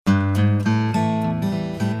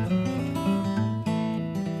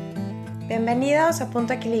Bienvenidos a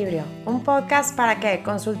Punto Equilibrio, un podcast para que,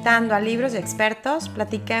 consultando a libros y expertos,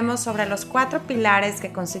 platiquemos sobre los 4 pilares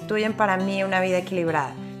que constituyen para mí una vida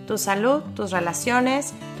equilibrada: tu salud, tus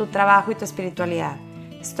relaciones, tu trabajo y tu espiritualidad.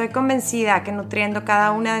 Estoy convencida que nutriendo cada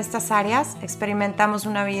una de estas áreas, experimentamos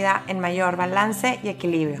una vida en mayor balance y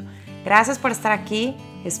equilibrio. Gracias por estar aquí,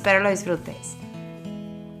 espero lo disfrutes.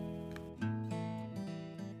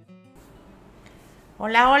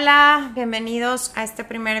 Hola, bienvenidos a este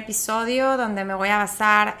primer episodio donde me voy a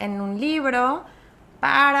basar en un libro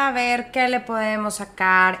para ver qué le podemos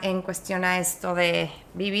sacar en cuestión a esto de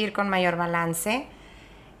vivir con mayor balance.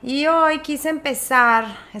 Y hoy quise empezar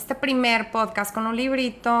este primer podcast con un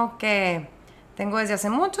librito que tengo desde hace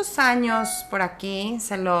muchos años por aquí.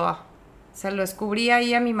 Se lo descubrí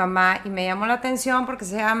ahí a mi mamá y me llamó la atención porque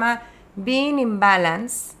se llama Being in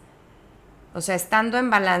Balance, o sea, estando en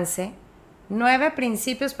balance. 9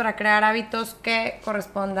 principios para crear hábitos que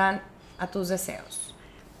correspondan a tus deseos.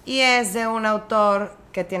 Y es de un autor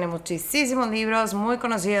que tiene muchísimos libros, muy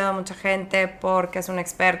conocido de mucha gente porque es un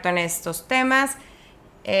experto en estos temas.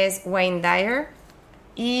 Es Wayne Dyer.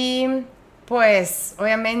 Y pues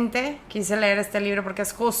obviamente quise leer este libro porque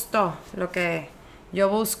es justo lo que yo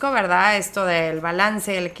busco, ¿verdad? Esto del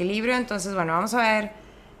balance y el equilibrio. Entonces, bueno, vamos a ver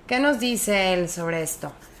qué nos dice él sobre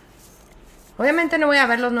esto. Obviamente no voy a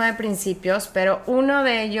ver los 9 principios, pero uno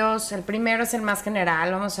de ellos, el primero es el más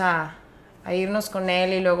general. Vamos a irnos con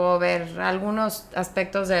él y luego ver algunos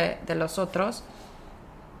aspectos de los otros.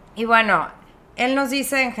 Y bueno, él nos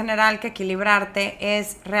dice en general que equilibrarte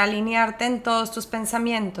es realinearte en todos tus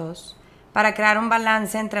pensamientos para crear un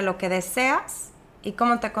balance entre lo que deseas y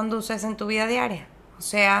cómo te conduces en tu vida diaria. O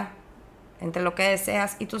sea, entre lo que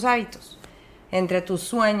deseas y tus hábitos, entre tus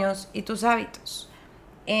sueños y tus hábitos,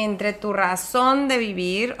 entre tu razón de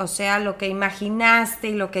vivir, o sea, lo que imaginaste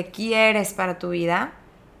y lo que quieres para tu vida,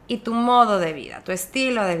 y tu modo de vida, tu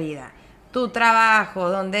estilo de vida, tu trabajo,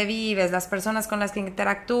 donde vives, las personas con las que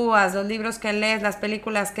interactúas, los libros que lees, las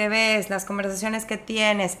películas que ves, las conversaciones que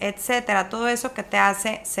tienes, etcétera, todo eso que te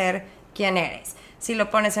hace ser quien eres. Si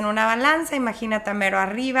lo pones en una balanza, imagínate mero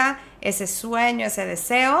arriba ese sueño, ese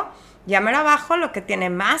deseo, y a mero abajo lo que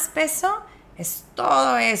tiene más peso es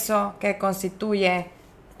todo eso que constituye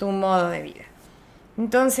tu modo de vida.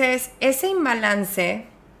 Entonces, ese imbalance,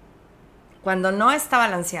 cuando no está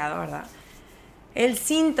balanceado, ¿verdad? El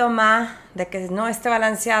síntoma de que no esté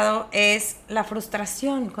balanceado es la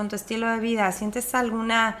frustración con tu estilo de vida. Sientes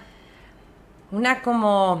una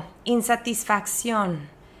como insatisfacción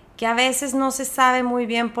que a veces no se sabe muy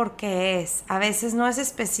bien por qué es. A veces no es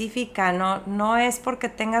específica, no es porque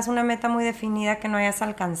tengas una meta muy definida que no hayas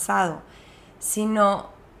alcanzado, sino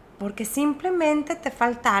porque simplemente te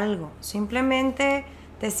falta algo, simplemente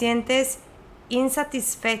te sientes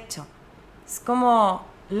insatisfecho. Es como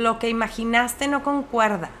lo que imaginaste no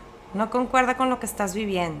concuerda con lo que estás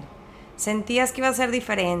viviendo. Sentías que iba a ser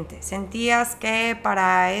diferente, sentías que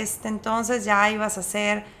para este entonces ya ibas a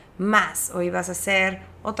hacer más o ibas a hacer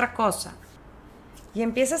otra cosa. Y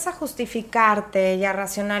empiezas a justificarte y a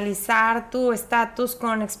racionalizar tu estatus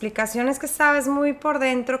con explicaciones que sabes muy por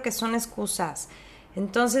dentro que son excusas.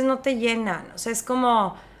 Entonces no te llenan, o sea, es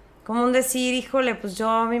como un decir, híjole, pues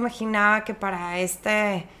yo me imaginaba que para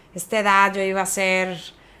esta edad yo iba a ser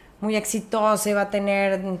muy exitosa, iba a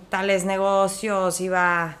tener tales negocios,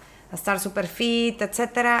 iba a estar súper fit,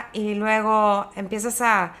 etcétera, y luego empiezas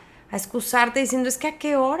a excusarte diciendo, es que ¿a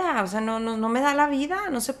qué hora? O sea, no me da la vida,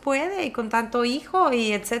 no se puede, y con tanto hijo,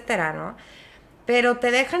 y etcétera, ¿no? Pero te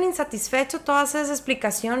dejan insatisfecho todas esas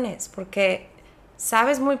explicaciones, porque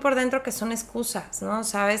sabes muy por dentro que son excusas, ¿no?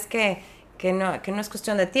 Sabes que no es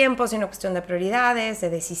cuestión de tiempo, sino cuestión de prioridades,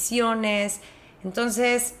 de decisiones.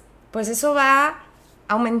 Entonces, pues eso va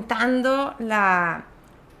aumentando la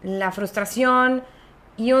frustración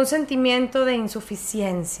y un sentimiento de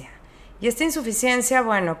insuficiencia. Y esta insuficiencia,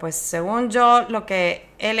 bueno, pues según yo, lo que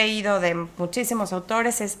he leído de muchísimos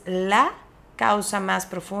autores, es la causa más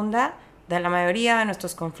profunda de la mayoría de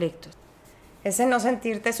nuestros conflictos. Ese no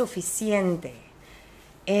sentirte suficiente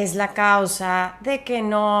es la causa de que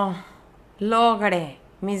no logre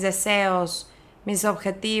mis deseos, mis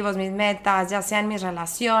objetivos, mis metas, ya sean mis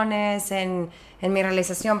relaciones, en mi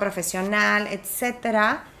realización profesional,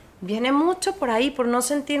 etcétera. Viene mucho por ahí, por no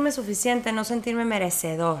sentirme suficiente, no sentirme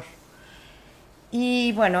merecedor.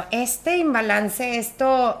 Y bueno, este imbalance,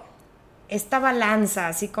 esta balanza,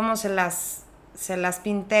 así como se las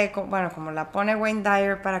pinté, bueno, como la pone Wayne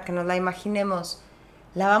Dyer para que nos la imaginemos,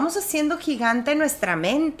 la vamos haciendo gigante en nuestra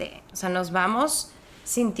mente. O sea, nos vamos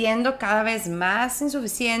sintiendo cada vez más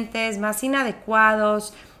insuficientes, más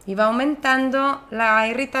inadecuados, y va aumentando la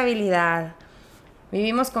irritabilidad,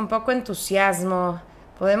 vivimos con poco entusiasmo,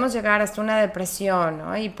 podemos llegar hasta una depresión,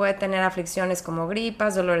 ¿no? Y puede tener aflicciones como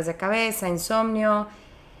gripas, dolores de cabeza, insomnio.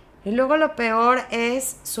 Y luego lo peor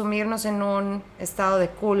es sumirnos en un estado de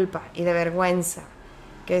culpa y de vergüenza,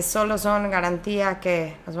 que solo son garantía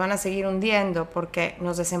que nos van a seguir hundiendo porque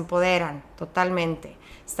nos desempoderan totalmente.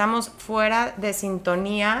 Estamos fuera de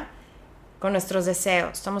sintonía con nuestros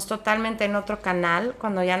deseos, estamos totalmente en otro canal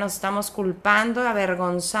cuando ya nos estamos culpando,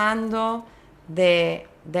 avergonzando de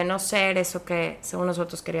no ser eso que según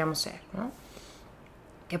nosotros queríamos ser, ¿no?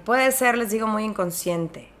 Que puede ser, les digo, muy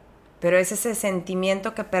inconsciente, pero es ese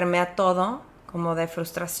sentimiento que permea todo, como de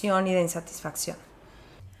frustración y de insatisfacción.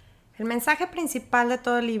 El mensaje principal de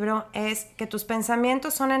todo el libro es que tus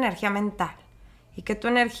pensamientos son energía mental y que tu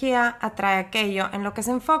energía atrae aquello en lo que se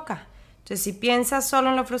enfoca. Entonces, si piensas solo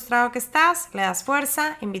en lo frustrado que estás, le das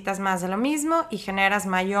fuerza, invitas más de lo mismo y generas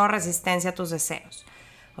mayor resistencia a tus deseos.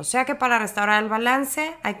 O sea que para restaurar el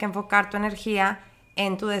balance hay que enfocar tu energía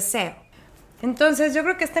en tu deseo. Entonces yo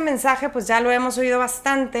creo que este mensaje pues ya lo hemos oído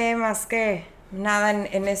bastante, más que nada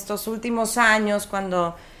en estos últimos años,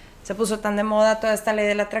 cuando se puso tan de moda toda esta ley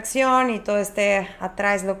de la atracción y todo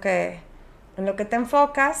atraes en lo que te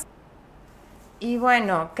enfocas. Y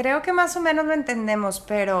bueno, creo que más o menos lo entendemos,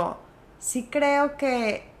 pero sí creo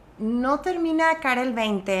que no termina de caer el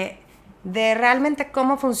 20 de realmente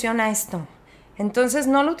cómo funciona esto. Entonces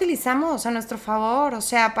no lo utilizamos a nuestro favor, o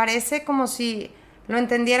sea, parece como si lo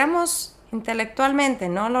entendiéramos intelectualmente,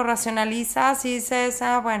 ¿no? Lo racionalizas y dices,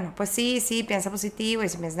 bueno, pues sí, piensa positivo, y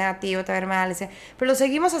si piensas negativo te va a ver mal, pero lo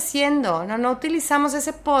seguimos haciendo, ¿no? No utilizamos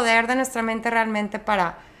ese poder de nuestra mente realmente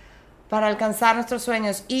para alcanzar nuestros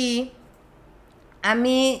sueños. Y a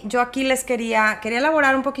mí, yo aquí les quería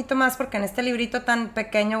elaborar un poquito más, porque en este librito tan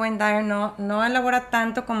pequeño, Wayne Dyer no elabora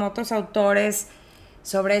tanto como otros autores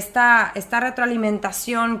sobre esta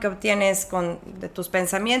retroalimentación que obtienes de tus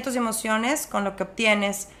pensamientos y emociones con lo que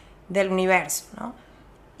obtienes del universo, ¿no?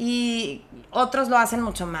 Y otros lo hacen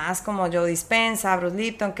mucho más, como Joe Dispenza, Bruce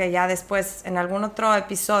Lipton, que ya después en algún otro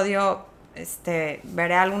episodio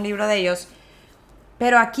veré algún libro de ellos.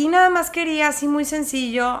 Pero aquí nada más quería, así muy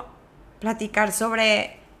sencillo, platicar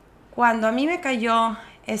sobre cuando a mí me cayó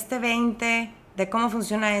este 20 de cómo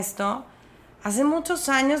funciona esto. Hace muchos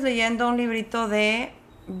años leyendo un librito de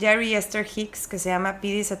Jerry Esther Hicks que se llama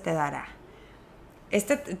Pide y se te dará.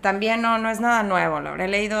 También no es nada nuevo, lo habré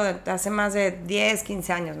leído hace más de 10,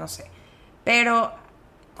 15 años, no sé. Pero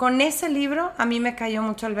con ese libro a mí me cayó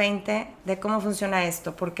mucho el 20 de cómo funciona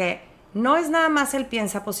esto, porque no es nada más el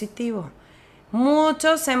piensa positivo.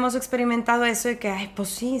 Muchos hemos experimentado eso de que, pues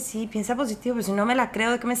sí, piensa positivo, pero si no me la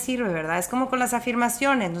creo, ¿de qué me sirve, verdad? Es como con las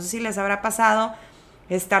afirmaciones, no sé si les habrá pasado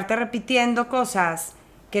estarte repitiendo cosas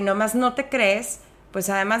que nomás no te crees, pues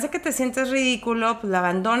además de que te sientes ridículo, pues la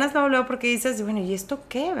abandonas luego porque dices, bueno, ¿y esto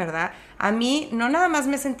qué, verdad? A mí no nada más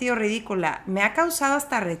me he sentido ridícula, me ha causado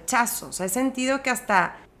hasta rechazo, o sea, he sentido que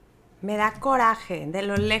hasta me da coraje de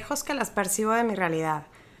lo lejos que las percibo de mi realidad.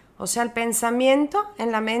 O sea, el pensamiento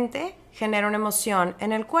en la mente genera una emoción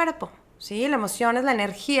en el cuerpo, ¿sí? La emoción es la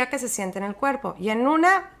energía que se siente en el cuerpo. Y en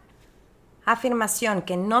una afirmación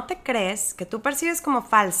que no te crees, que tú percibes como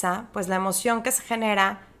falsa, pues la emoción que se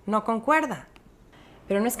genera no concuerda.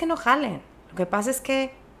 Pero no es que no jalen, lo que pasa es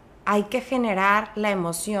que hay que generar la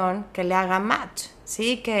emoción que le haga match,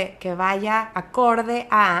 ¿sí? Que vaya acorde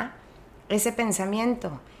a ese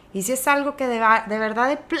pensamiento. Y si es algo que de verdad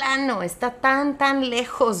de plano está tan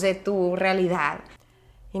lejos de tu realidad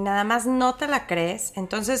y nada más no te la crees,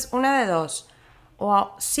 entonces una de dos: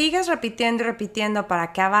 o sigues repitiendo y repitiendo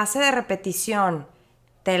para que a base de repetición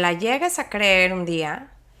te la llegues a creer un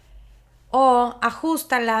día, o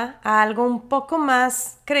ajústala a algo un poco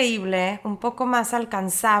más creíble, un poco más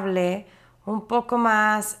alcanzable, un poco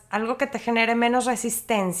más, algo que te genere menos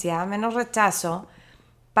resistencia, menos rechazo,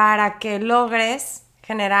 para que logres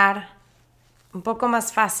generar un poco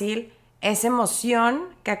más fácil esa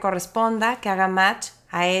emoción que corresponda, que haga match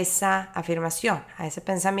a esa afirmación, a ese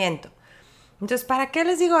pensamiento. Entonces, ¿para qué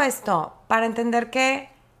les digo esto? Para entender que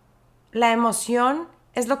la emoción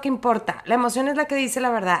es lo que importa. La emoción es la que dice la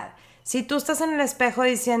verdad. Si tú estás en el espejo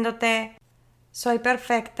diciéndote, soy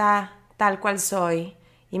perfecta tal cual soy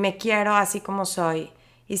y me quiero así como soy,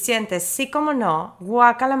 y sientes, sí como no,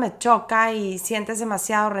 guácala, me choca, y sientes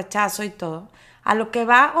demasiado rechazo y todo, a lo que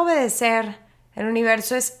va a obedecer el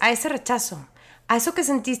universo es a ese rechazo, a eso que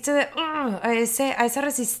sentiste de, a esa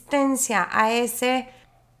resistencia, a ese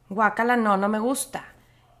guácala, no me gusta.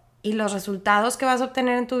 Y los resultados que vas a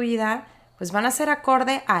obtener en tu vida pues van a ser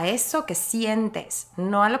acorde a eso que sientes,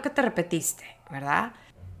 no a lo que te repetiste, ¿verdad?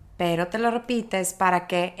 pero te lo repites para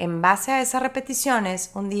que en base a esas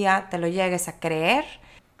repeticiones un día te lo llegues a creer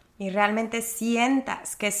y realmente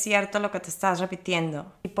sientas que es cierto lo que te estás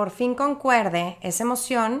repitiendo. Y por fin concuerde esa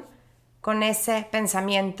emoción con ese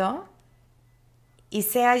pensamiento y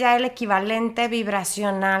sea ya el equivalente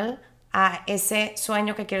vibracional a ese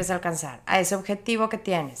sueño que quieres alcanzar, a ese objetivo que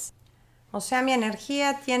tienes. O sea, mi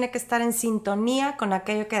energía tiene que estar en sintonía con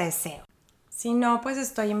aquello que deseo. Si no, pues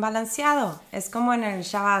estoy imbalanceado. Es como en el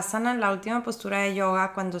Shavasana, en la última postura de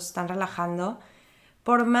yoga, cuando se están relajando.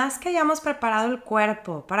 Por más que hayamos preparado el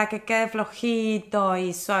cuerpo para que quede flojito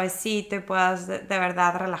y suavecito y puedas de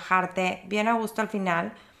verdad relajarte bien a gusto al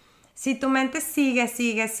final, si tu mente sigue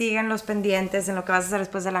en los pendientes, en lo que vas a hacer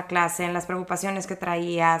después de la clase, en las preocupaciones que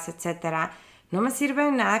traías, etc., no me sirve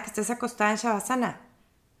de nada que estés acostada en Shavasana.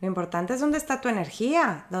 Lo importante es dónde está tu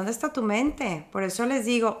energía, dónde está tu mente. Por eso les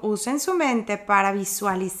digo, usen su mente para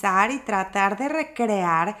visualizar y tratar de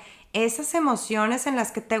recrear esas emociones en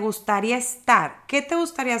las que te gustaría estar. ¿Qué te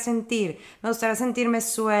gustaría sentir? Me gustaría sentirme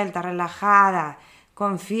suelta, relajada,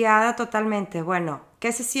 confiada totalmente. Bueno,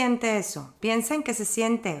 ¿qué se siente eso? Piensa en qué se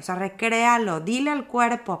siente, o sea, recréalo, dile al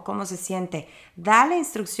cuerpo cómo se siente, dale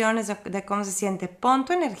instrucciones de cómo se siente, pon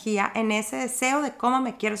tu energía en ese deseo de cómo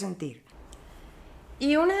me quiero sentir.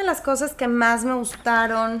 Y una de las cosas que más me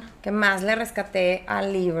gustaron, que más le rescaté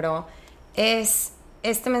al libro, es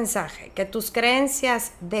este mensaje, que tus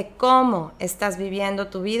creencias de cómo estás viviendo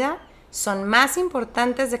tu vida son más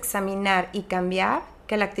importantes de examinar y cambiar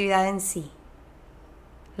que la actividad en sí.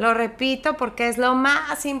 Lo repito porque es lo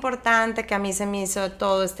más importante que a mí se me hizo de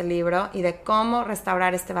todo este libro y de cómo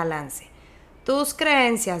restaurar este balance. Tus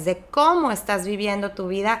creencias de cómo estás viviendo tu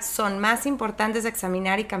vida son más importantes de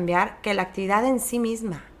examinar y cambiar que la actividad en sí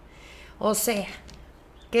misma. O sea,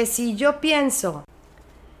 que si yo pienso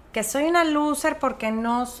que soy una loser porque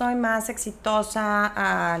no soy más exitosa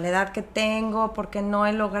a la edad que tengo, porque no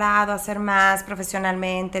he logrado hacer más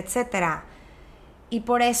profesionalmente, etc., y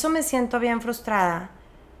por eso me siento bien frustrada,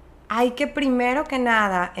 hay que primero que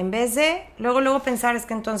nada, en vez de luego pensar es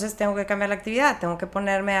que entonces tengo que cambiar la actividad, tengo que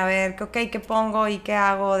ponerme a ver qué pongo y qué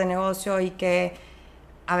hago de negocio y qué...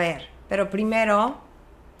 A ver, pero primero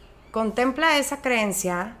contempla esa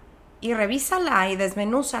creencia y revísala y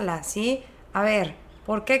desmenúzala, ¿sí? A ver,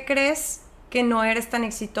 ¿por qué crees que no eres tan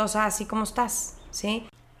exitosa así como estás? ¿Sí?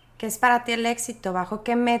 ¿Qué es para ti el éxito? ¿Bajo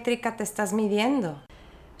qué métrica te estás midiendo?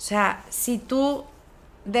 O sea, si tú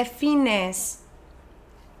defines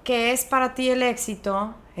qué es para ti el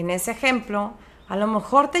éxito, en ese ejemplo, a lo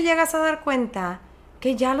mejor te llegas a dar cuenta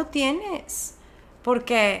que ya lo tienes,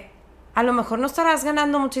 porque a lo mejor no estarás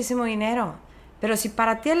ganando muchísimo dinero, pero si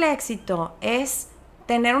para ti el éxito es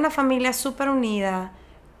tener una familia súper unida,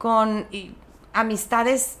 con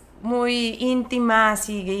amistades muy íntimas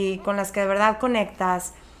y con las que de verdad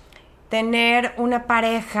conectas, tener una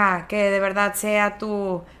pareja que de verdad sea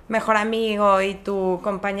tu mejor amigo y tu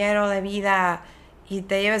compañero de vida y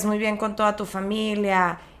te lleves muy bien con toda tu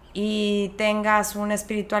familia y tengas una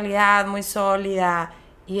espiritualidad muy sólida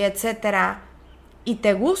y etcétera, y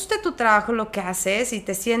te guste tu trabajo, lo que haces, y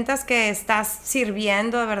te sientas que estás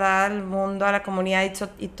sirviendo de verdad al mundo, a la comunidad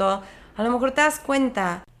y todo, a lo mejor te das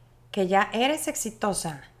cuenta que ya eres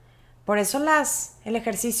exitosa. Por eso el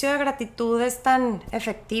ejercicio de gratitud es tan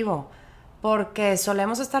efectivo, porque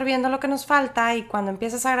solemos estar viendo lo que nos falta y cuando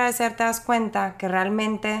empiezas a agradecer te das cuenta que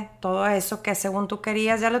realmente todo eso que según tú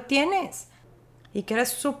querías ya lo tienes y que eres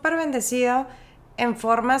súper bendecido en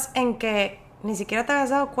formas en que ni siquiera te habías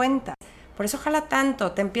dado cuenta. Por eso ojalá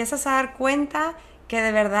tanto, te empiezas a dar cuenta que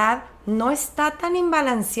de verdad no está tan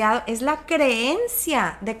imbalanceado, es la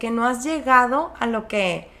creencia de que no has llegado a lo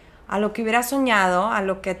que hubieras soñado, a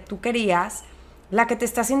lo que tú querías, la que te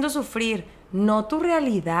está haciendo sufrir, no tu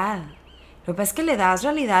realidad. Lo que pasa es que le das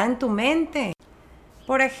realidad en tu mente.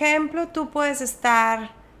 Por ejemplo, tú puedes estar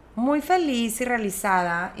muy feliz y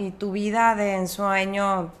realizada y tu vida de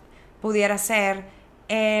ensueño pudiera ser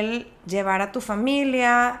el llevar a tu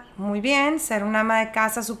familia muy bien, ser una ama de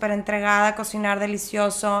casa súper entregada, cocinar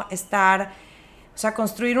delicioso,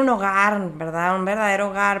 construir un hogar, ¿verdad? Un verdadero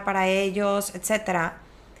hogar para ellos, etc.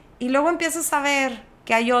 Y luego empiezas a ver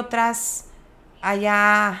que hay otras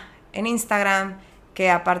allá en Instagram que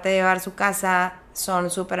aparte de llevar su casa son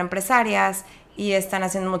súper empresarias y están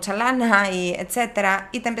haciendo mucha lana y etcétera,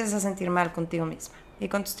 y te empiezas a sentir mal contigo misma y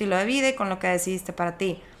con tu estilo de vida y con lo que decidiste para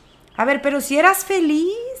ti. A ver, pero si eras feliz,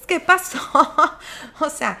 ¿qué pasó? O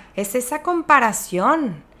sea, es esa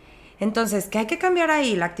comparación. Entonces, ¿qué hay que cambiar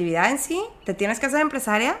ahí? ¿La actividad en sí? ¿Te tienes que hacer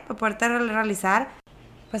empresaria para poderte realizar?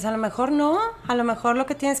 Pues a lo mejor no. A lo mejor lo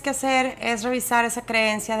que tienes que hacer es revisar esa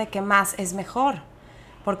creencia de que más es mejor.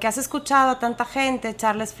 porque has escuchado a tanta gente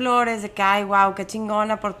echarles flores de que, ay, wow, qué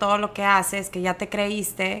chingona por todo lo que haces, que ya te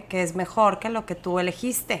creíste que es mejor que lo que tú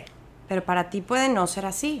elegiste. Pero para ti puede no ser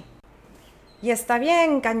así. Y está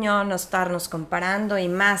bien, cañón, no estarnos comparando, y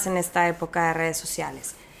más en esta época de redes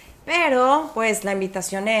sociales. Pero, pues, la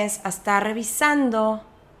invitación es a estar revisando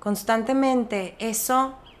constantemente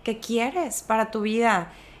eso que quieres para tu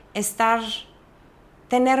vida.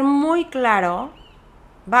 Tener muy claro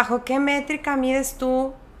bajo qué métrica mides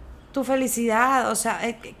tú tu felicidad. O sea,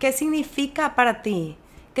 ¿qué significa para ti?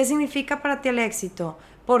 ¿Qué significa para ti el éxito?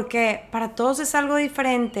 Porque para todos es algo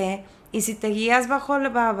diferente. Y si te guías bajo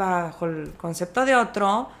el concepto de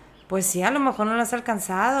otro, pues sí, a lo mejor no lo has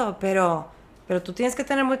alcanzado, pero tú tienes que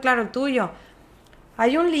tener muy claro el tuyo.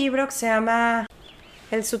 Hay un libro que se llama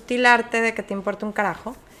El sutil arte de que te importa un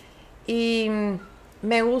carajo, y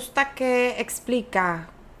me gusta que explica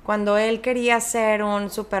cuando él quería ser un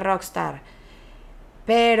super rockstar,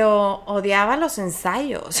 pero odiaba los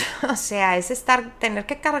ensayos. O sea, tener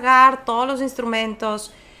que cargar todos los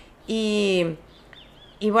instrumentos y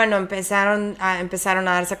bueno, empezaron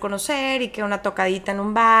a darse a conocer, y que una tocadita en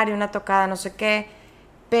un bar y una tocada no sé qué.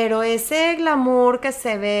 Pero ese glamour que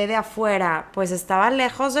se ve de afuera, pues estaba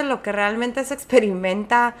lejos de lo que realmente se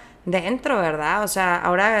experimenta dentro, ¿verdad? O sea,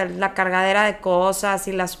 ahora la cargadera de cosas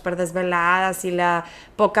y las super desveladas y la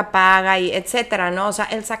poca paga y etcétera, ¿no? O sea,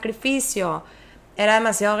 el sacrificio era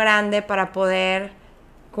demasiado grande para poder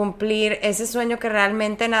cumplir ese sueño que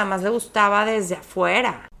realmente nada más le gustaba desde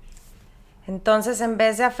afuera. Entonces, en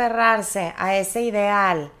vez de aferrarse a ese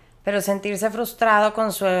ideal, pero sentirse frustrado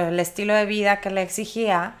con el estilo de vida que le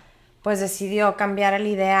exigía, pues decidió cambiar el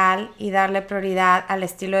ideal y darle prioridad al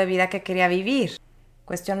estilo de vida que quería vivir.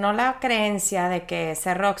 Cuestionó la creencia de que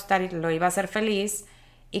ser rockstar lo iba a hacer feliz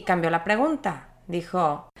y cambió la pregunta.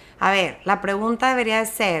 Dijo, a ver, la pregunta debería de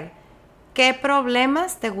ser, ¿qué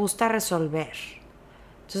problemas te gusta resolver?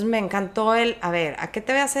 Entonces me encantó a ver, ¿a qué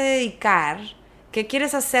te vas a dedicar? ¿Qué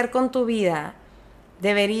quieres hacer con tu vida?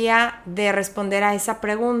 Debería de responder a esa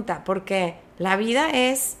pregunta, porque la vida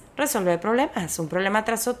es resolver problemas, un problema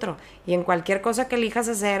tras otro, y en cualquier cosa que elijas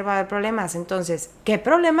hacer va a haber problemas. Entonces, ¿qué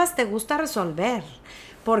problemas te gusta resolver?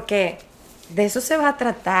 Porque de eso se va a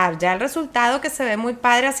tratar. Ya el resultado que se ve muy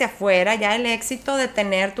padre hacia afuera, ya el éxito de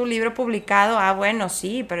tener tu libro publicado, bueno,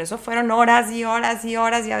 sí, pero eso fueron horas y horas y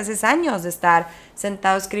horas y a veces años de estar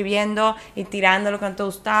sentado escribiendo y tirando lo que no te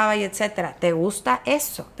gustaba y etcétera. ¿Te gusta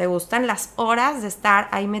eso? ¿Te gustan las horas de estar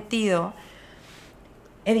ahí metido,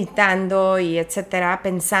 editando y etcétera,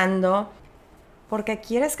 pensando? Porque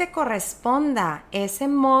quieres que corresponda ese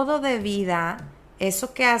modo de vida,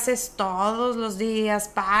 eso que haces todos los días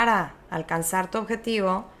para alcanzar tu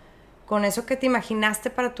objetivo, con eso que te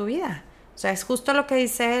imaginaste para tu vida. O sea, es justo lo que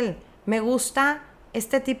dice él. Me gusta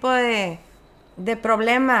este tipo de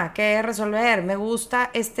problema que resolver. Me gusta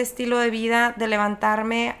este estilo de vida de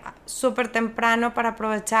levantarme súper temprano para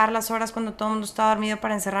aprovechar las horas cuando todo el mundo está dormido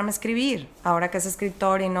para encerrarme a escribir. Ahora que es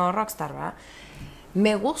escritor y no rockstar, ¿verdad?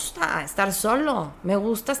 Me gusta estar solo, me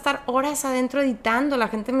gusta estar horas adentro editando. La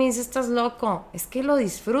gente me dice, estás loco. Es que lo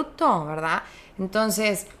disfruto, ¿verdad?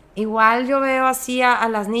 Entonces, igual yo veo así a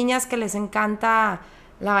las niñas que les encanta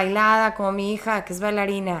la bailada, como mi hija, que es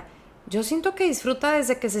bailarina. Yo siento que disfruta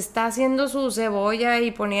desde que se está haciendo su cebolla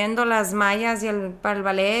y poniendo las mallas para el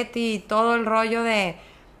ballet y todo el rollo de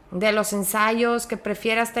los ensayos, que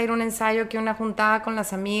prefiere hasta ir a un ensayo que una juntada con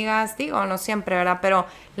las amigas. Digo, no siempre, ¿verdad? Pero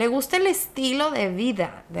le gusta el estilo de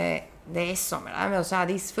vida de eso, ¿verdad? O sea,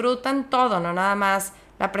 disfrutan todo, no nada más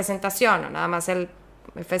la presentación, no nada más el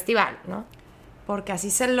festival, ¿no? Porque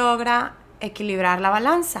así se logra equilibrar la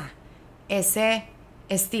balanza. Ese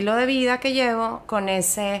estilo de vida que llevo con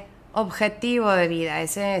ese objetivo de vida,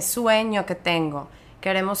 ese sueño que tengo.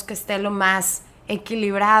 Queremos que esté lo más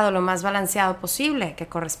equilibrado, lo más balanceado posible, que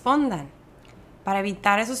correspondan, para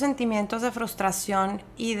evitar esos sentimientos de frustración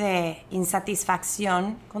y de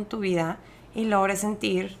insatisfacción con tu vida y logres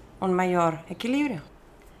sentir un mayor equilibrio.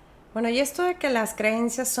 Bueno, y esto de que las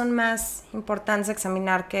creencias son más importantes a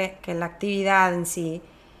examinar que la actividad en sí,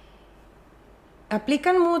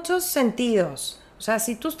 aplican muchos sentidos. O sea,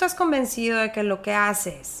 si tú estás convencido de que lo que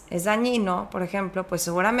haces es dañino, por ejemplo, pues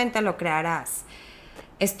seguramente lo crearás.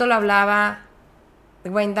 Esto lo hablaba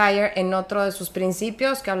Wayne Dyer en otro de sus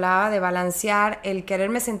principios, que hablaba de balancear el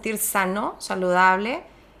quererme sentir sano, saludable,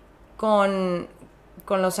 con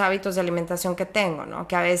los hábitos de alimentación que tengo, ¿no?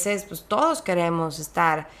 Que a veces pues todos queremos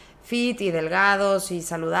estar fit y delgados y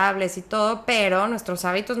saludables y todo, pero nuestros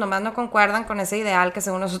hábitos nomás no concuerdan con ese ideal que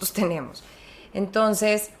según nosotros tenemos.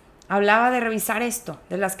 Entonces, hablaba de revisar esto,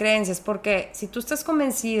 de las creencias, porque si tú estás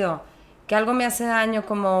convencido que algo me hace daño,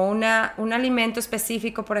 como un alimento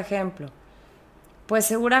específico, por ejemplo, pues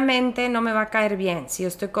seguramente no me va a caer bien si yo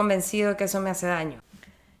estoy convencido de que eso me hace daño.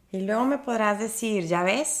 Y luego me podrás decir, ya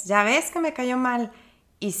ves que me cayó mal.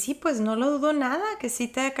 Y sí, pues no lo dudo nada, que sí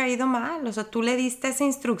te ha caído mal. O sea, tú le diste esa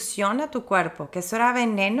instrucción a tu cuerpo, que eso era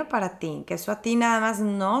veneno para ti, que eso a ti nada más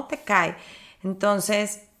no te cae.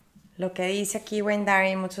 Entonces, lo que dice aquí Wayne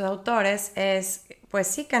Dyer y muchos autores es, pues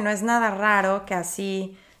sí, que no es nada raro que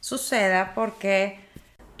así suceda, porque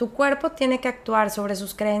tu cuerpo tiene que actuar sobre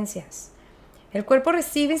sus creencias. El cuerpo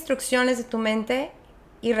recibe instrucciones de tu mente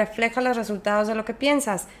y refleja los resultados de lo que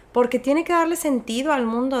piensas, porque tiene que darle sentido al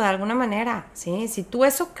mundo de alguna manera, ¿sí? Si tú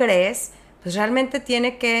eso crees, pues realmente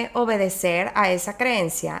tiene que obedecer a esa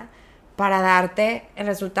creencia para darte el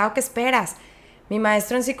resultado que esperas. Mi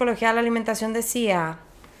maestro en psicología de la alimentación decía,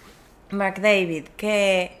 Mark David,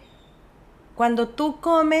 que cuando tú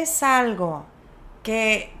comes algo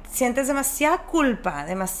que sientes demasiada culpa,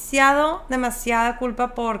 demasiada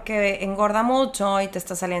culpa porque engorda mucho y te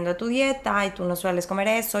está saliendo de tu dieta y tú no sueles comer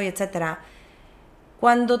eso y etcétera.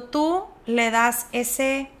 Cuando tú le das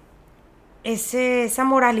esa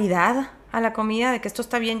moralidad a la comida de que esto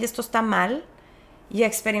está bien y esto está mal, y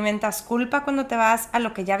experimentas culpa cuando te vas a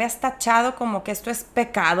lo que ya habías tachado como que esto es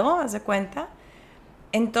pecado, haz de cuenta,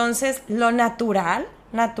 entonces lo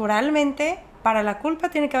naturalmente, para la culpa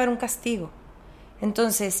tiene que haber un castigo.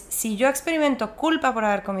 Entonces, si yo experimento culpa por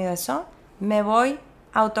haber comido eso, me voy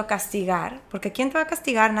a autocastigar, porque ¿quién te va a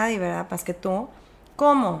castigar? Nadie, ¿verdad? Más que tú.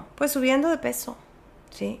 ¿Cómo? Pues subiendo de peso,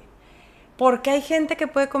 ¿sí? Porque hay gente que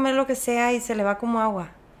puede comer lo que sea y se le va como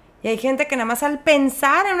agua. Y hay gente que nada más al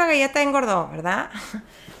pensar en una galleta engordó, ¿verdad?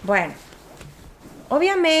 Bueno,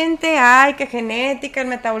 obviamente hay que genética, el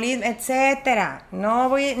metabolismo, etcétera.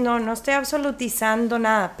 No estoy absolutizando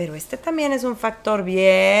nada, pero este también es un factor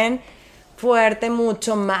bien fuerte,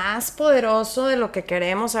 mucho más poderoso de lo que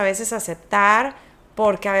queremos a veces aceptar,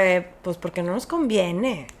 porque no nos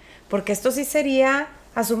conviene, porque esto sí sería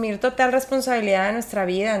asumir total responsabilidad de nuestra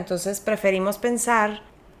vida. Entonces preferimos pensar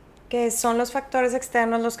que son los factores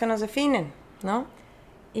externos los que nos definen, ¿no?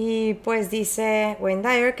 Y pues dice Wayne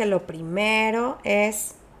Dyer que lo primero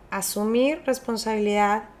es asumir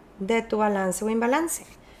responsabilidad de tu balance o imbalance,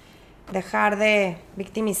 dejar de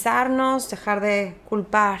victimizarnos, dejar de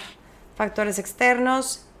culpar factores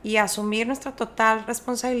externos y asumir nuestra total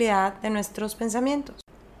responsabilidad de nuestros pensamientos,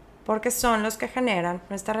 porque son los que generan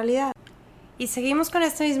nuestra realidad. Y seguimos con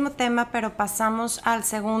este mismo tema, pero pasamos al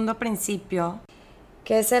segundo principio,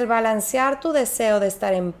 que es el balancear tu deseo de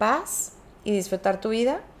estar en paz y disfrutar tu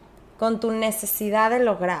vida con tu necesidad de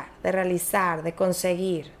lograr, de realizar, de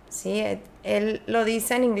conseguir, ¿sí? Él lo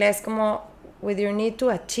dice en inglés como with your need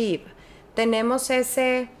to achieve. Tenemos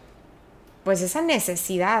esa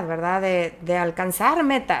necesidad, ¿verdad? De alcanzar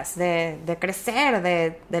metas, de crecer,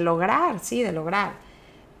 de lograr, sí, de lograr.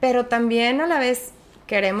 Pero también a la vez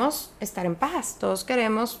queremos estar en paz, todos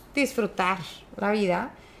queremos disfrutar la vida.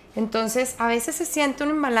 Entonces a veces se siente un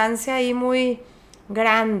imbalance ahí muy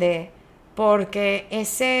grande, porque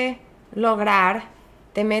ese lograr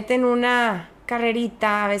te mete en una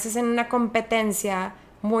carrerita, a veces en una competencia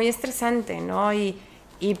muy estresante, ¿no? Y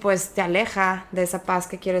pues te aleja de esa paz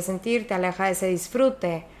que quieres sentir, te aleja de ese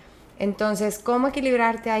disfrute. Entonces, ¿cómo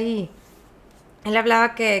equilibrarte ahí? Él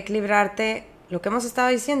hablaba que equilibrarte, lo que hemos estado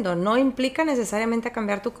diciendo, no implica necesariamente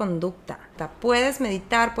cambiar tu conducta. Puedes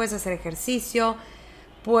meditar, puedes hacer ejercicio,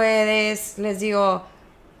 puedes, les digo,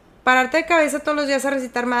 pararte de cabeza todos los días a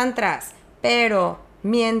recitar mantras, pero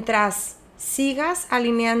mientras sigas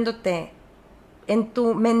alineándote en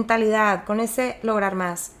tu mentalidad con ese lograr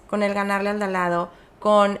más, con el ganarle al de al lado,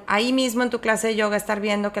 con ahí mismo en tu clase de yoga estar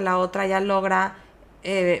viendo que la otra ya logra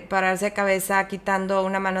pararse de cabeza quitando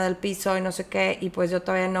una mano del piso y no sé qué, y pues yo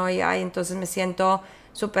todavía no, y entonces me siento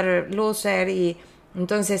súper loser, y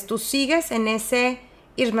entonces tú sigues en ese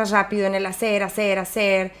ir más rápido, en el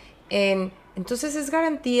hacer, entonces es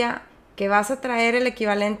garantía que vas a traer el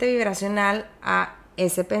equivalente vibracional a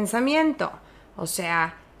ese pensamiento. O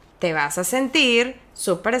sea, te vas a sentir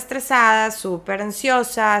súper estresada, súper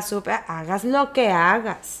ansiosa, hagas lo que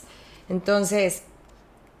hagas. Entonces,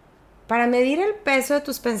 para medir el peso de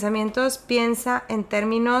tus pensamientos, piensa en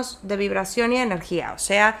términos de vibración y energía. O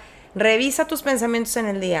sea, revisa tus pensamientos en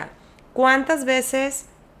el día. ¿Cuántas veces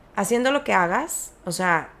haciendo lo que hagas, o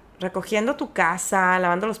sea, recogiendo tu casa,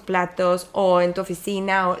 lavando los platos, o en tu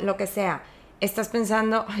oficina, o lo que sea, estás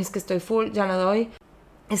pensando, es que estoy full, ya no doy,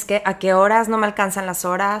 es que a qué horas no me alcanzan las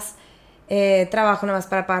horas, trabajo nomás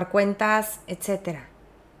para pagar cuentas, etcétera?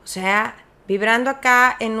 O sea, vibrando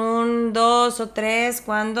acá en un 2 o 3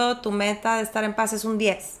 cuando tu meta de estar en paz es un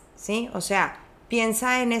 10, ¿sí? O sea,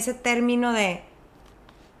 piensa en ese término de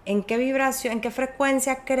en qué vibración, en qué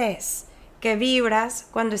frecuencia crees que vibras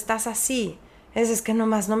cuando estás así. Es que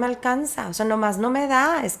nomás no me alcanza, o sea, nomás no me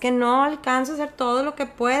da, es que no alcanzo a hacer todo lo que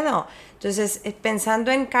puedo. Entonces,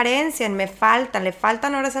 pensando en carencia, en le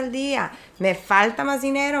faltan horas al día, me falta más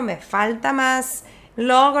dinero, me falta más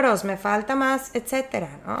logros, me falta más, etcétera,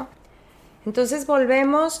 ¿no? Entonces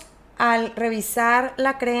volvemos al revisar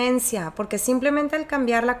la creencia, porque simplemente al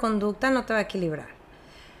cambiar la conducta no te va a equilibrar.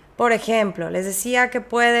 Por ejemplo, les decía que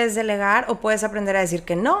puedes delegar o puedes aprender a decir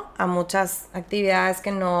que no a muchas actividades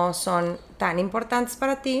que no son tan importantes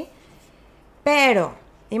para ti, pero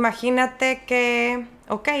imagínate que,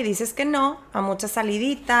 dices que no a muchas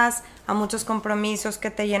saliditas, a muchos compromisos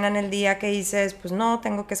que te llenan el día que dices, pues no,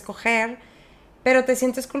 tengo que escoger, pero te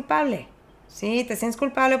sientes culpable, ¿sí? Te sientes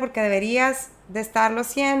culpable porque deberías de estarlo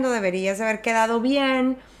haciendo, deberías de haber quedado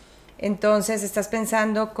bien, entonces estás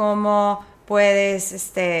pensando cómo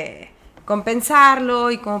puedes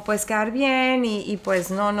compensarlo y cómo puedes quedar bien y pues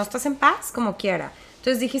no estás en paz como quiera.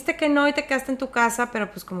 Entonces dijiste que no y te quedaste en tu casa, pero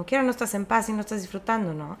pues como quiera no estás en paz y no estás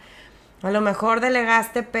disfrutando, ¿no? A lo mejor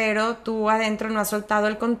delegaste, pero tú adentro no has soltado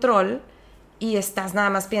el control y estás nada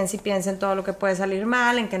más piensa y piensa en todo lo que puede salir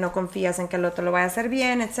mal, en que no confías en que el otro lo vaya a hacer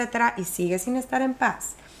bien, etcétera, y sigues sin estar en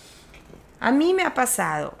paz. A mí me ha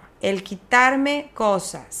pasado el quitarme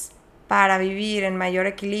cosas para vivir en mayor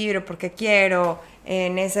equilibrio, porque quiero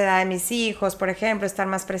en esa edad de mis hijos, por ejemplo, estar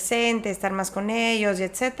más presente, estar más con ellos, y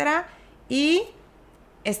etcétera, y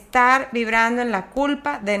estar vibrando en la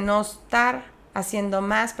culpa de no estar haciendo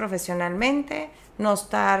más profesionalmente, no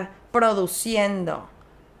estar produciendo,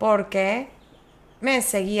 porque me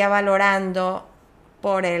seguía valorando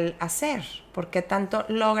por el hacer, porque tanto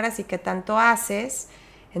logras y qué tanto haces,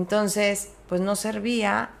 entonces pues no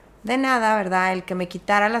servía de nada, ¿verdad? El que me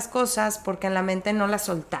quitara las cosas porque en la mente no las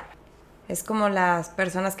soltaba. Es como las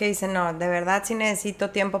personas que dicen, no, de verdad sí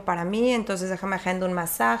necesito tiempo para mí, entonces déjame agendo un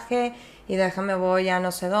masaje y déjame voy a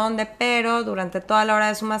no sé dónde, pero durante toda la hora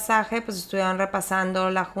de su masaje pues estuvieron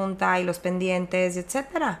repasando la junta y los pendientes,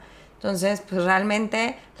 etcétera. Entonces pues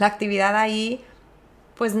realmente la actividad ahí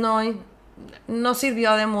pues no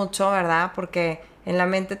sirvió de mucho, ¿verdad? Porque en la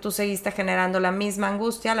mente tú seguiste generando la misma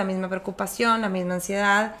angustia, la misma preocupación, la misma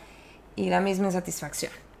ansiedad y la misma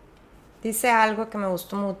insatisfacción. Dice algo que me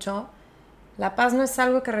gustó mucho: la paz no es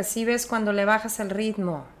algo que recibes cuando le bajas el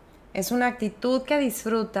ritmo, es una actitud que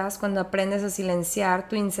disfrutas cuando aprendes a silenciar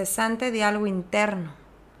tu incesante diálogo interno.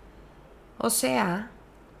 O sea,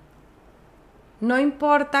 no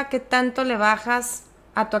importa qué tanto le bajas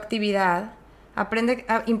a tu actividad,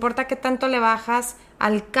 importa qué tanto le bajas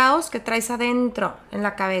al caos que traes adentro en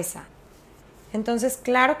la cabeza. Entonces,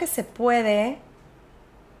 claro que se puede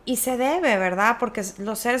y se debe, ¿verdad? Porque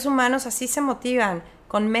los seres humanos así se motivan,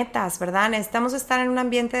 con metas, ¿verdad? Necesitamos estar en un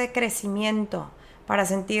ambiente de crecimiento para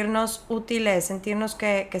sentirnos útiles, sentirnos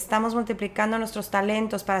que estamos multiplicando nuestros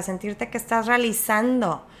talentos, para sentirte que estás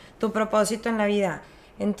realizando tu propósito en la vida.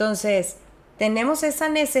 Entonces, tenemos esa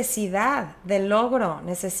necesidad de logro,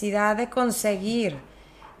 necesidad de conseguir,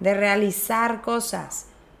 de realizar cosas.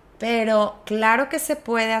 Pero claro que se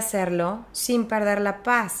puede hacerlo sin perder la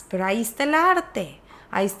paz. Pero ahí está el arte,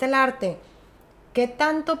 ahí está el arte. ¿Qué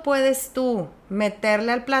tanto puedes tú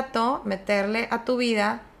meterle al plato, meterle a tu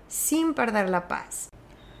vida sin perder la paz?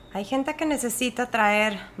 Hay gente que necesita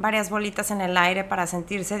traer varias bolitas en el aire para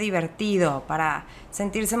sentirse divertido, para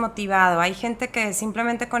sentirse motivado. Hay gente que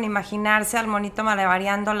simplemente con imaginarse al monito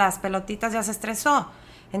malabareando las pelotitas ya se estresó.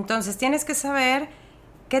 Entonces tienes que saber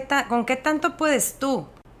con qué tanto puedes tú,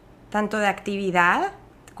 tanto de actividad,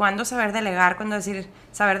 cuándo saber delegar, cuándo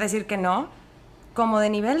saber decir que no, como de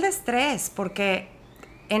nivel de estrés, porque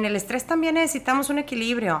en el estrés también necesitamos un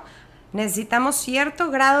equilibrio. Necesitamos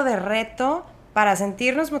cierto grado de reto para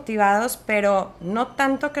sentirnos motivados, pero no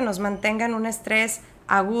tanto que nos mantenga en un estrés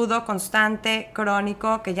agudo, constante,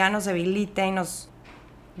 crónico, que ya nos debilite y nos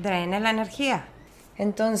drene la energía.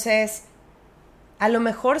 Entonces, a lo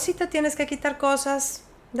mejor sí te tienes que quitar cosas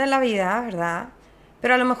de la vida, ¿verdad?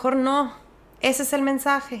 Pero a lo mejor no. Ese es el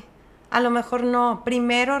mensaje. A lo mejor no.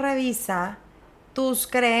 Primero revisa tus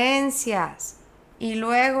creencias y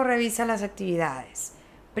luego revisa las actividades.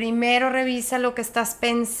 Primero revisa lo que estás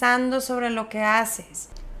pensando sobre lo que haces.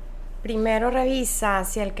 Primero revisa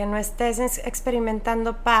si el que no estés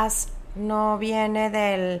experimentando paz no viene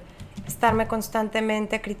del estarme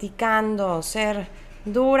constantemente criticando, ser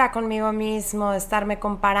dura conmigo mismo, estarme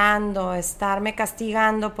comparando, estarme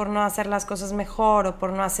castigando por no hacer las cosas mejor o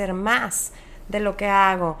por no hacer más de lo que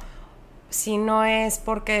hago. Si no es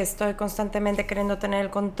porque estoy constantemente queriendo tener el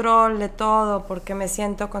control de todo, porque me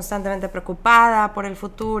siento constantemente preocupada por el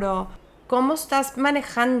futuro, cómo estás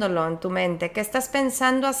manejándolo en tu mente, qué estás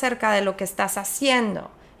pensando acerca de lo que estás haciendo.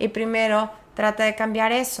 Y primero trata de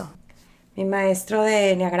cambiar eso. Mi maestro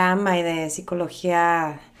de enneagrama y de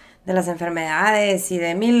psicología de las enfermedades y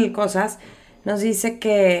de mil cosas nos dice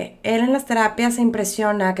que él en las terapias se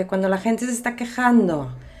impresiona que cuando la gente se está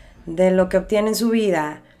quejando de lo que obtiene en su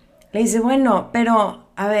vida, le dice, bueno, pero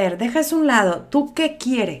a ver, deja eso a un lado, ¿tú qué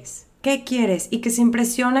quieres? ¿Qué quieres? Y que se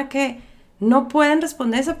impresiona que no pueden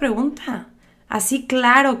responder esa pregunta. Así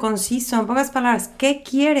claro, conciso, en pocas palabras, ¿qué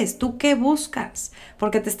quieres? ¿Tú qué buscas?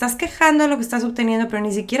 Porque te estás quejando de lo que estás obteniendo, pero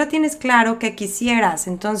ni siquiera tienes claro qué quisieras.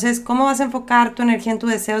 Entonces, ¿cómo vas a enfocar tu energía en tu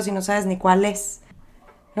deseo si no sabes ni cuál es?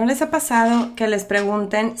 ¿No les ha pasado que les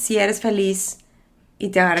pregunten si eres feliz y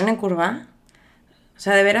te agarren en curva? O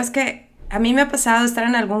sea, de veras que a mí me ha pasado estar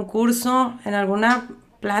en algún curso, en alguna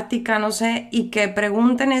plática, no sé, y que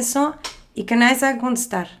pregunten eso y que nadie sabe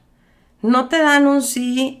contestar. No te dan un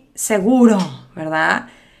sí seguro, ¿verdad?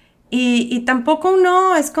 Y tampoco un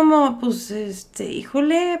no, es como, pues,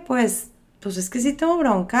 híjole, pues es que sí tengo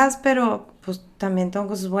broncas, pero pues también tengo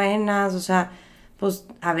cosas buenas, o sea, pues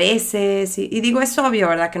a veces, y digo, es obvio,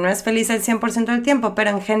 ¿verdad? Que no eres feliz el 100% del tiempo,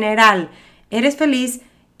 pero en general, eres feliz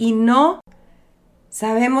y no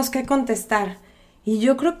sabemos qué contestar. Y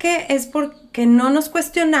yo creo que es porque no nos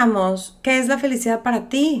cuestionamos qué es la felicidad para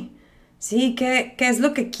ti. Sí, ¿qué es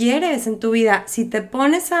lo que quieres en tu vida? Si te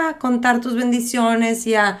pones a contar tus bendiciones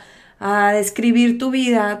y a describir tu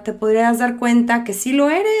vida, te podrías dar cuenta que sí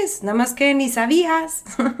lo eres, nada más que ni sabías.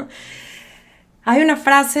 Hay una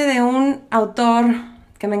frase de un autor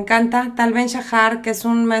que me encanta, Tal Ben-Shahar, que es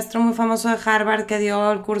un maestro muy famoso de Harvard que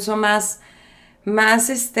dio el curso más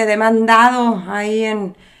demandado ahí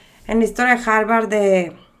en la historia de Harvard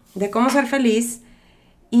de cómo ser feliz.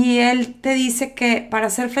 Y él te dice que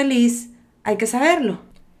para ser feliz hay que saberlo.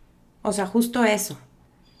 O sea, justo eso.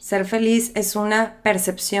 Ser feliz es una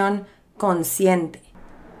percepción consciente.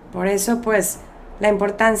 Por eso, pues, la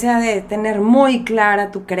importancia de tener muy clara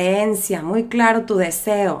tu creencia, muy claro tu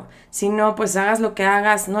deseo. Si no, pues hagas lo que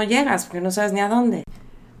hagas, no llegas porque no sabes ni a dónde.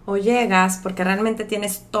 O llegas porque realmente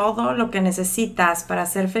tienes todo lo que necesitas para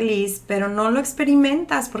ser feliz, pero no lo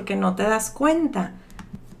experimentas porque no te das cuenta.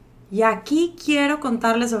 Y aquí quiero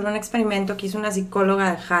contarles sobre un experimento que hizo una psicóloga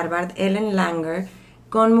de Harvard, Ellen Langer,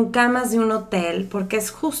 con mucamas de un hotel, porque es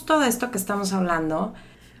justo de esto que estamos hablando.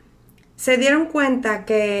 Se dieron cuenta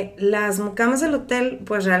que las mucamas del hotel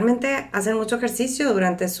pues realmente hacen mucho ejercicio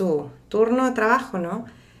durante su turno de trabajo, ¿no?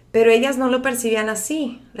 Pero ellas no lo percibían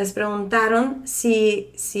así. Les preguntaron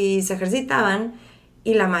si se ejercitaban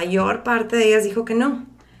y la mayor parte de ellas dijo que no.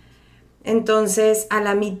 Entonces, a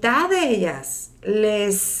la mitad de ellas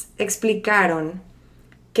les explicaron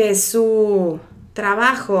que su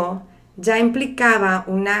trabajo ya implicaba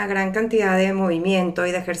una gran cantidad de movimiento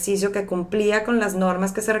y de ejercicio que cumplía con las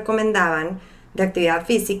normas que se recomendaban de actividad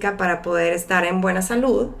física para poder estar en buena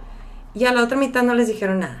salud, y a la otra mitad no les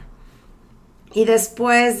dijeron nada. Y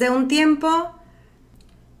después de un tiempo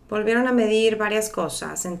volvieron a medir varias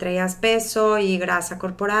cosas, entre ellas peso y grasa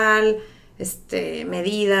corporal,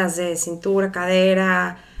 medidas de cintura,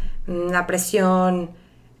 cadera, la presión,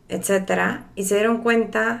 etcétera, y se dieron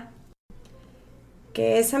cuenta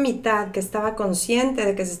que esa mitad que estaba consciente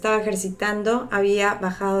de que se estaba ejercitando había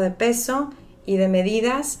bajado de peso y de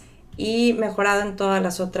medidas y mejorado en todas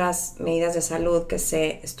las otras medidas de salud que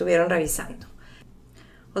se estuvieron revisando.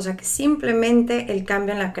 O sea que simplemente el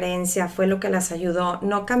cambio en la creencia fue lo que las ayudó.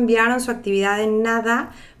 No cambiaron su actividad en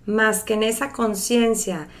nada más que en esa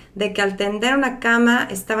conciencia de que al tender una cama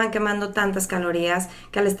estaban quemando tantas calorías,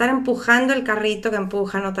 que al estar empujando el carrito que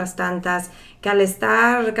empujan otras tantas, que al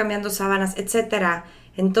estar cambiando sábanas, etc.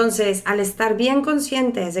 Entonces, al estar bien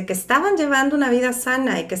conscientes de que estaban llevando una vida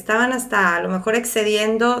sana y que estaban hasta a lo mejor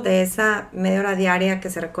excediendo de esa media hora diaria que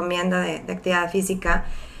se recomienda de actividad física,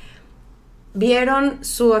 vieron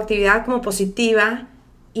su actividad como positiva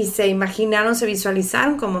y se imaginaron, se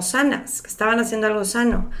visualizaron como sanas, que estaban haciendo algo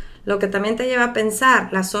sano. Lo que también te lleva a pensar,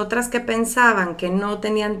 las otras que pensaban que no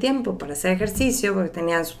tenían tiempo para hacer ejercicio porque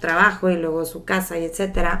tenían su trabajo y luego su casa y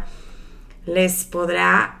etcétera, les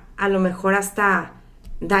podrá a lo mejor hasta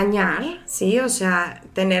dañar, ¿sí? O sea,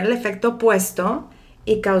 tener el efecto opuesto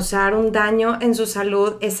y causar un daño en su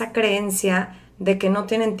salud, esa creencia de que no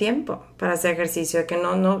tienen tiempo para hacer ejercicio, de que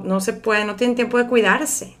no se puede, no tienen tiempo de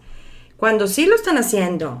cuidarse. Cuando sí lo están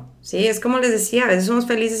haciendo, ¿sí? Es como les decía, a veces somos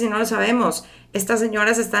felices y no lo sabemos. Estas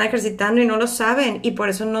señoras se están ejercitando y no lo saben y por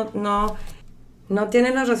eso no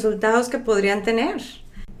tienen los resultados que podrían tener.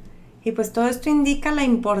 Y pues todo esto indica la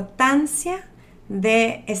importancia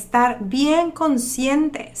de estar bien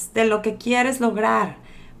conscientes de lo que quieres lograr,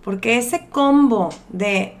 porque ese combo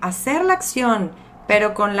de hacer la acción,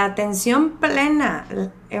 pero con la atención plena,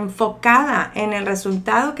 enfocada en el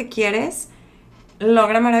resultado que quieres,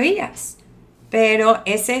 logra maravillas. Pero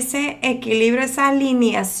es ese equilibrio, esa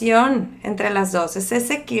alineación entre las dos, es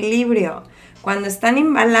ese equilibrio. Cuando están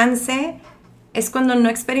en balance es cuando no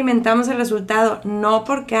experimentamos el resultado, no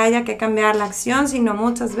porque haya que cambiar la acción, sino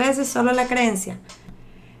muchas veces solo la creencia.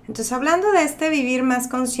 Entonces, hablando de este vivir más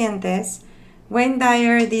conscientes, Wayne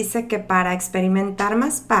Dyer dice que para experimentar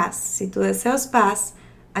más paz, si tu deseo es paz,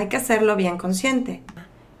 hay que hacerlo bien consciente.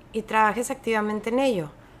 Y trabajes activamente en ello,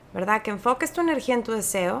 ¿verdad? Que enfoques tu energía en tu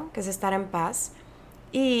deseo, que es estar en paz,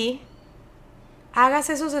 y hagas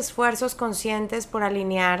esos esfuerzos conscientes por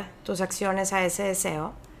alinear tus acciones a ese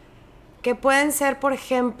deseo, que pueden ser, por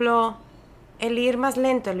ejemplo, el ir más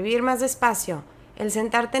lento, el vivir más despacio, el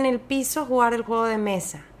sentarte en el piso, jugar el juego de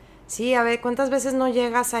mesa. Sí, a ver, ¿cuántas veces no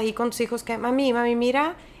llegas ahí con tus hijos que, mami,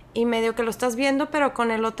 mira, y medio que lo estás viendo, pero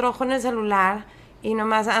con el otro ojo en el celular, y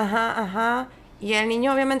nomás, ajá, y el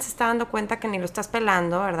niño obviamente se está dando cuenta que ni lo estás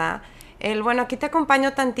pelando, ¿verdad? Bueno, aquí te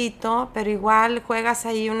acompaño tantito, pero igual juegas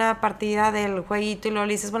ahí una partida del jueguito y luego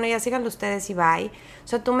le dices, bueno, ya síganlo ustedes y bye. O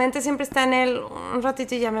sea, tu mente siempre está en un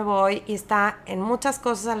ratito y ya me voy, y está en muchas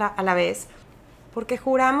cosas a la vez, porque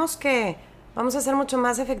juramos que vamos a ser mucho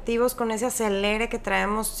más efectivos con ese acelere que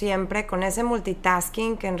traemos siempre, con ese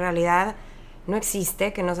multitasking que en realidad no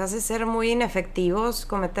existe, que nos hace ser muy inefectivos,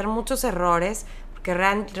 cometer muchos errores, porque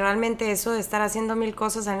realmente eso de estar haciendo 1000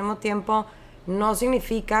 cosas al mismo tiempo no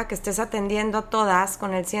significa que estés atendiendo a todas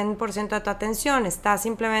con el 100% de tu atención. Estás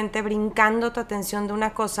simplemente brincando tu atención de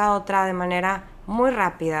una cosa a otra de manera muy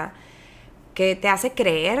rápida, que te hace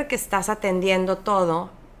creer que estás atendiendo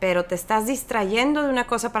todo, pero te estás distrayendo de una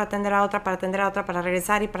cosa para atender a otra, para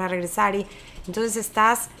regresar, y entonces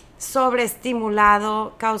estás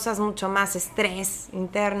sobreestimulado, causas mucho más estrés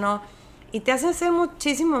interno y te hace ser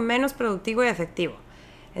muchísimo menos productivo y efectivo.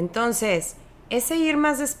 Entonces, ese ir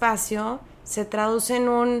más despacio se traduce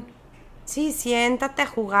en sí, siéntate a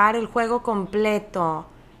jugar el juego completo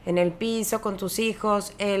en el piso con tus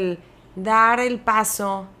hijos, el dar el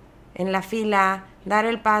paso en la fila, dar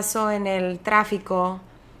el paso en el tráfico,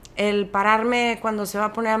 el pararme cuando se va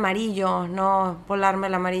a poner amarillo, no volarme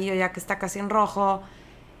el amarillo ya que está casi en rojo,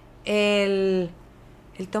 el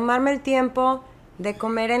tomarme el tiempo de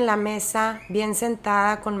comer en la mesa, bien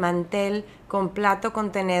sentada, con mantel, con plato,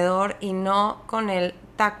 con tenedor, y no con el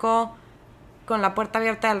taco, con la puerta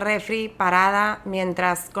abierta del refri, parada,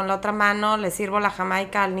 mientras con la otra mano le sirvo la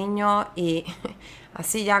jamaica al niño y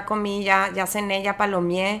así ya comí, ya cené, ya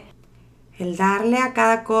palomeé. El darle a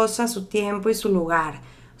cada cosa su tiempo y su lugar.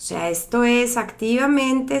 O sea, esto es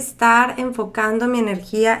activamente estar enfocando mi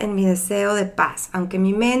energía en mi deseo de paz. Aunque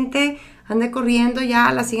mi mente ande corriendo ya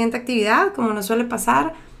a la siguiente actividad, como nos suele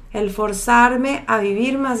pasar, el forzarme a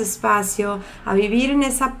vivir más despacio, a vivir en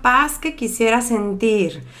esa paz que quisiera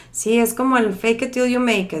sentir. Sí, es como el fake it till you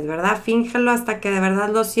make it, ¿verdad? Fíngelo hasta que de verdad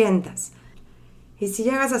lo sientas. Y si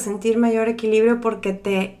llegas a sentir mayor equilibrio porque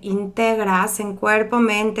te integras en cuerpo,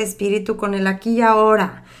 mente, espíritu con el aquí y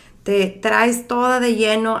ahora. Te traes toda de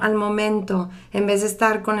lleno al momento, en vez de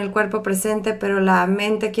estar con el cuerpo presente, pero la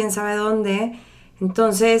mente quién sabe dónde.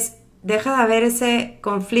 Entonces, deja de haber ese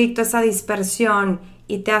conflicto, esa dispersión,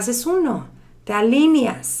 y te haces uno, te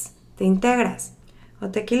alineas, te integras o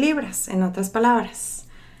te equilibras, en otras palabras.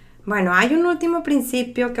 Bueno, hay un último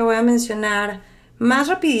principio que voy a mencionar más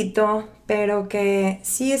rapidito, pero que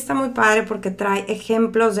sí está muy padre porque trae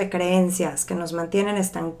ejemplos de creencias que nos mantienen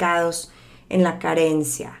estancados en la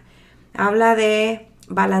carencia. Habla de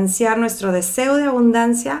balancear nuestro deseo de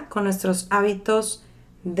abundancia con nuestros hábitos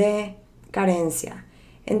de carencia.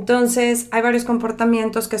 Entonces, hay varios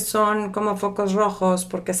comportamientos que son como focos rojos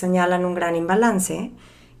porque señalan un gran imbalance,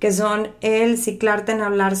 que son el ciclarte en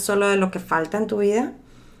hablar solo de lo que falta en tu vida,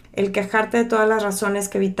 el quejarte de todas las razones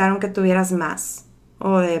que evitaron que tuvieras más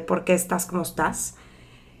o de por qué estás como estás,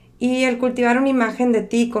 y el cultivar una imagen de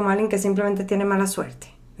ti como alguien que simplemente tiene mala suerte,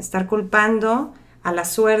 estar culpando a la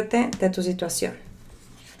suerte de tu situación.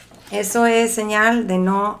 Eso es señal de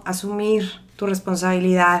no asumir tu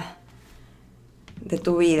responsabilidad de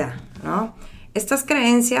tu vida, ¿no? Estas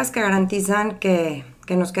creencias que garantizan que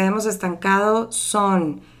nos quedemos estancados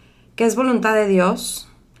son que es voluntad de Dios,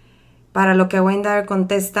 para lo que Wayne Dyer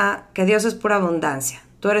contesta que Dios es pura abundancia.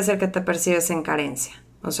 Tú eres el que te percibes en carencia.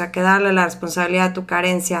 O sea, que darle la responsabilidad de tu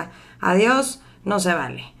carencia a Dios no se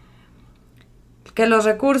vale. Que los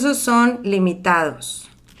recursos son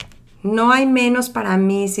limitados. No hay menos para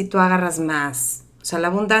mí si tú agarras más. O sea, la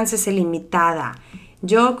abundancia es ilimitada.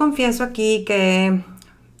 Yo confieso aquí que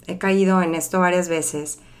he caído en esto varias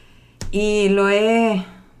veces y lo he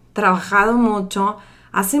trabajado mucho.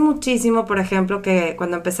 Hace muchísimo, por ejemplo, que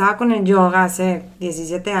cuando empezaba con el yoga hace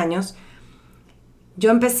 17 años, yo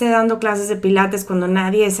empecé dando clases de pilates cuando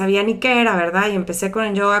nadie sabía ni qué era, ¿verdad? Y empecé con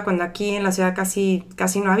el yoga cuando aquí en la ciudad casi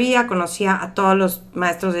no había. Conocía a todos los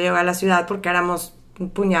maestros de yoga de la ciudad porque éramos un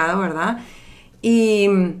puñado, ¿verdad? Y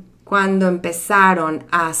cuando empezaron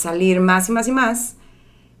a salir más y más y más,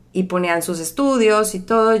 y ponían sus estudios y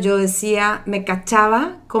todo, yo decía, me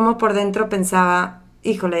cachaba como por dentro pensaba,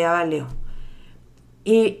 híjole, ya valió.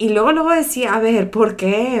 Y luego decía, a ver, ¿por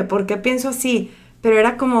qué? ¿Por qué pienso así? Pero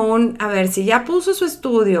era como a ver, si ya puso su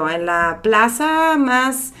estudio en la plaza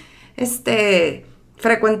más,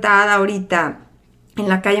 frecuentada ahorita, en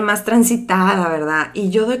la calle más transitada, ¿verdad? Y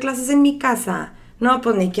yo doy clases en mi casa. No,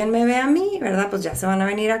 pues ni quien me ve a mí, ¿verdad? Pues ya se van a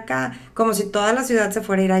venir acá, como si toda la ciudad se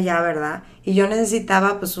fuera a ir allá, ¿verdad? Y yo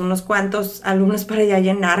necesitaba pues unos cuantos alumnos para ya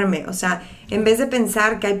llenarme. O sea, en vez de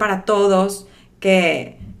pensar que hay para todos,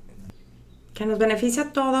 que nos beneficia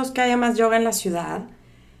a todos que haya más yoga en la ciudad,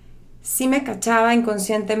 sí me cachaba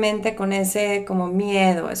inconscientemente con ese como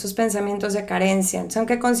miedo, esos pensamientos de carencia. Entonces,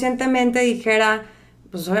 aunque conscientemente dijera,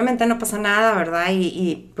 pues obviamente no pasa nada, ¿verdad?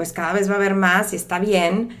 Y pues cada vez va a haber más y está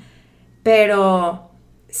bien, pero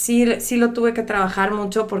sí lo tuve que trabajar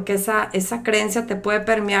mucho porque esa creencia te puede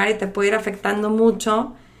permear y te puede ir afectando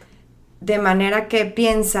mucho, de manera que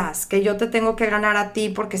piensas que yo te tengo que ganar a ti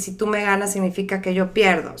porque si tú me ganas significa que yo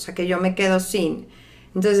pierdo, o sea, que yo me quedo sin.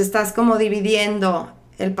 Entonces estás como dividiendo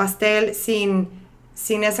el pastel sin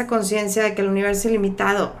esa conciencia de que el universo es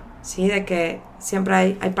limitado, ¿sí? De que siempre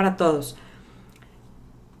hay para todos.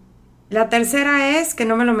 La tercera es que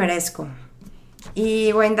no me lo merezco.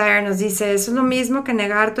 Y Wayne Dyer nos dice, eso es lo mismo que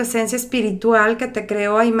negar tu esencia espiritual que te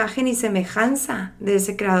creó a imagen y semejanza de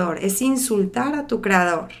ese creador. Es insultar a tu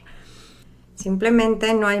creador.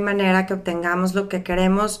 Simplemente no hay manera que obtengamos lo que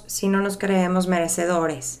queremos si no nos creemos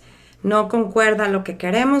merecedores. No concuerda lo que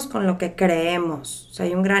queremos con lo que creemos. O sea,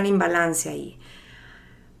 hay un gran imbalance ahí.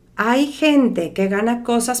 Hay gente que gana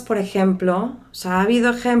cosas, por ejemplo, o sea, ha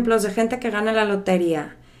habido ejemplos de gente que gana la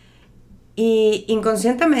lotería y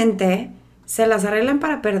inconscientemente se las arreglan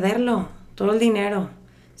para perderlo, todo el dinero.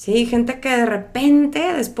 Sí, gente que de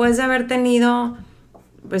repente, después de haber tenido,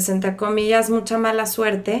 pues entre comillas, mucha mala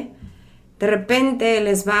suerte, de repente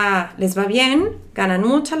les va bien, ganan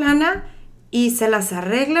mucha lana y se las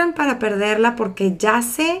arreglan para perderla porque ya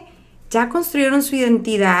construyeron su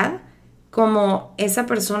identidad como esa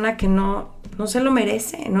persona que no se lo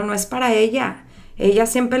merece, no es para ella. Ella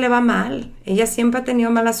siempre le va mal, ella siempre ha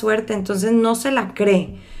tenido mala suerte, entonces no se la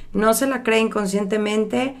cree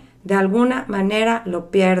inconscientemente, de alguna manera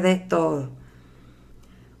lo pierde todo.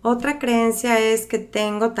 Otra creencia es que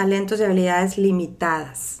tengo talentos y habilidades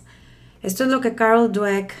limitadas. Esto es lo que Carol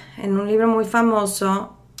Dweck, en un libro muy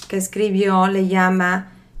famoso que escribió, le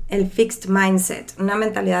llama el fixed mindset, una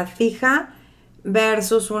mentalidad fija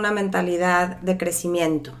versus una mentalidad de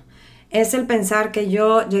crecimiento. Es el pensar que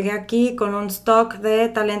yo llegué aquí con un stock de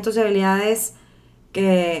talentos y habilidades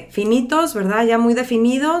finitos, ¿verdad? Ya muy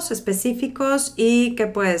definidos, específicos, y que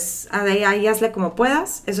pues ahí hazle como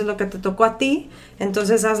puedas, eso es lo que te tocó a ti,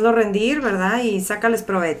 entonces hazlo rendir, ¿verdad? Y sácales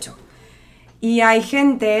provecho. Y hay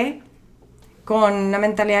gente con una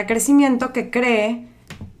mentalidad de crecimiento que cree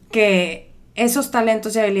que esos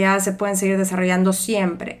talentos y habilidades se pueden seguir desarrollando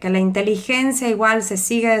siempre, que la inteligencia igual se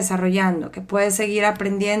sigue desarrollando, que puedes seguir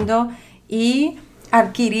aprendiendo y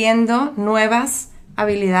adquiriendo nuevas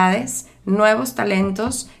habilidades, nuevos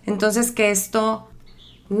talentos, entonces que esto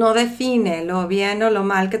no define lo bien o lo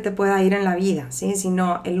mal que te pueda ir en la vida, ¿sí?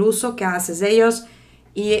 Sino el uso que haces de ellos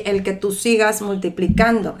y el que tú sigas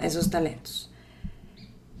multiplicando esos talentos.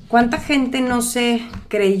 ¿Cuánta gente no se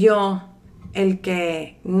creyó el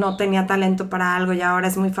que no tenía talento para algo y ahora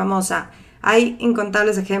es muy famosa? Hay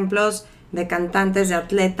incontables ejemplos de cantantes, de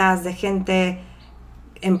atletas, de gente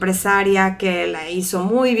empresaria que la hizo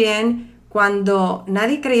muy bien cuando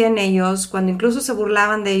nadie creía en ellos, cuando incluso se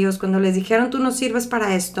burlaban de ellos, cuando les dijeron tú no sirves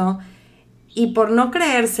para esto, y por no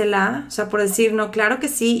creérsela, o sea, por decir no, claro que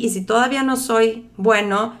sí, y si todavía no soy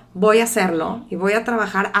bueno, voy a hacerlo y voy a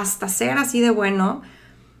trabajar hasta ser así de bueno.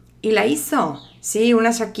 Y la hizo, sí,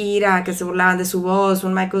 una Shakira que se burlaban de su voz,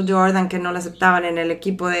 un Michael Jordan que no la aceptaban en el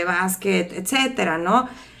equipo de básquet, etcétera, ¿no?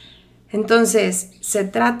 Entonces, se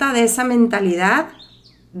trata de esa mentalidad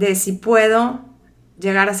de si puedo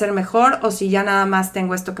llegar a ser mejor o si ya nada más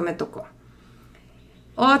tengo esto que me tocó.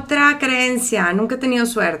 Otra creencia, nunca he tenido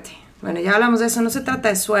suerte. Bueno, ya hablamos de eso, no se trata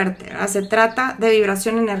de suerte, ¿verdad? Se trata de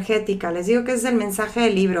vibración energética. Les digo que ese es el mensaje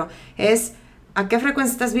del libro, es ¿a qué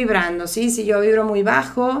frecuencia estás vibrando? ¿Sí? Si yo vibro muy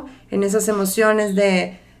bajo, en esas emociones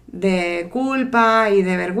de de culpa y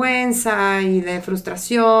de vergüenza y de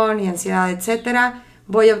frustración y ansiedad, etcétera,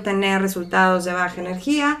 voy a obtener resultados de baja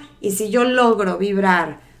energía, y si yo logro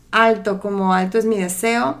vibrar alto como alto es mi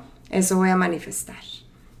deseo, eso voy a manifestar.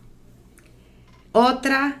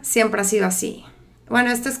 Otra siempre ha sido así.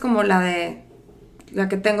 Bueno, esta es como la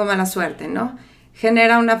que tengo mala suerte, ¿no?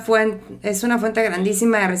 Es una fuente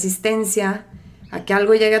grandísima de resistencia a que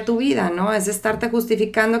algo llegue a tu vida, ¿no? Es estarte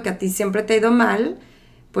justificando que a ti siempre te ha ido mal,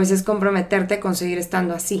 pues es comprometerte a conseguir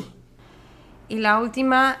estando así. Y la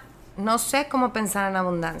última, no sé cómo pensar en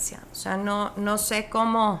abundancia. O sea, no sé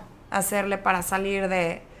cómo hacerle para salir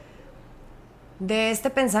de este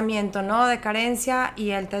pensamiento, ¿no? De carencia,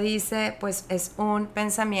 y él te dice, pues es un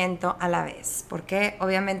pensamiento a la vez. Porque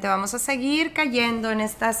obviamente vamos a seguir cayendo en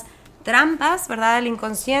estas trampas, ¿verdad? Del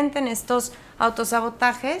inconsciente, en estos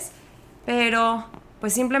autosabotajes, pero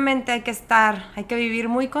pues simplemente hay que vivir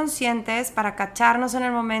muy conscientes para cacharnos en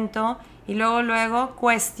el momento y luego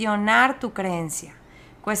cuestionar tu creencia,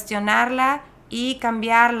 cuestionarla y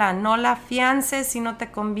cambiarla. No la afiances si no te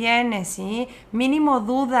conviene, ¿sí? Mínimo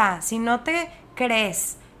duda, si no te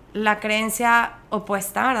crees la creencia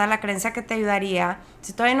opuesta, ¿verdad? La creencia que te ayudaría,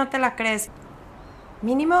 si todavía no te la crees,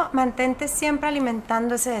 mínimo mantente siempre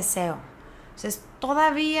alimentando ese deseo. Entonces,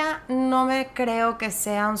 todavía no me creo que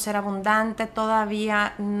sea un ser abundante,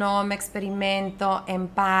 todavía no me experimento en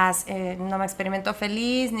paz, no me experimento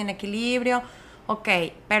feliz ni en equilibrio. Ok,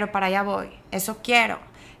 pero para allá voy, eso quiero.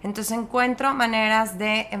 Entonces encuentro maneras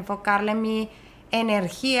de enfocarle mi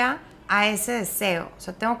energía a ese deseo. O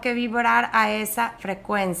sea, tengo que vibrar a esa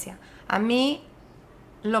frecuencia. A mí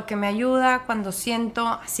lo que me ayuda cuando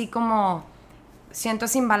siento ese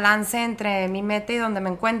imbalance entre mi meta y donde me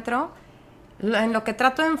encuentro, en lo que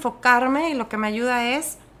trato de enfocarme y lo que me ayuda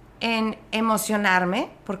es en emocionarme,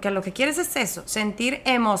 porque lo que quieres es eso, sentir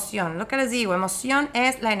emoción. Lo que les digo, emoción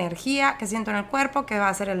es la energía que siento en el cuerpo, que va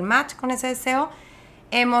a hacer el match con ese deseo.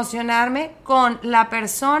 Emocionarme con la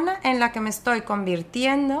persona en la que me estoy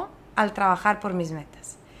convirtiendo al trabajar por mis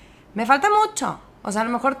metas. Me falta mucho, o sea, a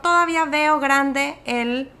lo mejor todavía veo grande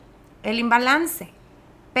el imbalance,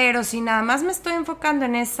 pero si nada más me estoy enfocando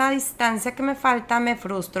en esa distancia que me falta, me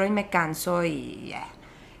frustro y me canso y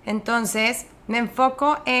entonces me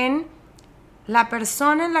enfoco en la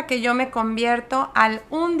persona en la que yo me convierto al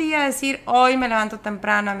un día decir, hoy me levanto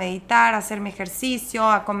temprano a meditar, a hacer mi ejercicio,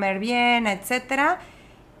 a comer bien, etcétera,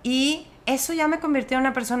 y eso ya me convirtió en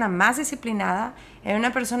una persona más disciplinada, en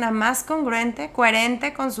una persona más congruente,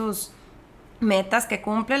 coherente con sus metas, que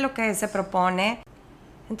cumple lo que se propone.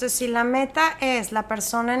 Entonces, si la meta es la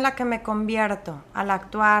persona en la que me convierto al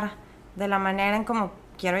actuar de la manera en como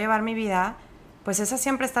quiero llevar mi vida, pues esa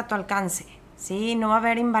siempre está a tu alcance, ¿sí? No va a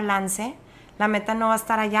haber imbalance. La meta no va a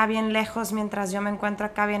estar allá bien lejos mientras yo me encuentro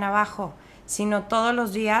acá bien abajo, sino todos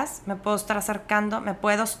los días me puedo estar acercando, me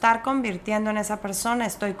puedo estar convirtiendo en esa persona,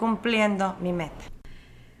 estoy cumpliendo mi meta.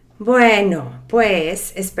 Bueno,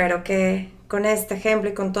 pues espero que con este ejemplo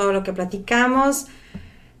y con todo lo que platicamos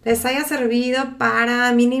les haya servido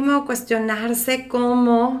para mínimo cuestionarse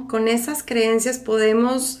cómo con esas creencias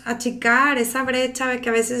podemos achicar esa brecha que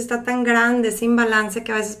a veces está tan grande, ese imbalance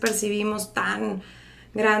que a veces percibimos tan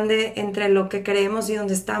grande entre lo que creemos y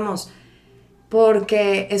donde estamos.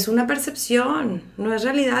 Porque es una percepción, no es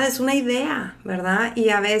realidad, es una idea, ¿verdad? Y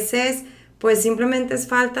a veces pues simplemente es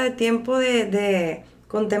falta de tiempo de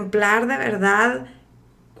contemplar de verdad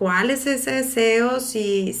cuál es ese deseo,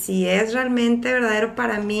 si es realmente verdadero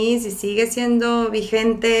para mí, si sigue siendo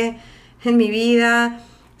vigente en mi vida,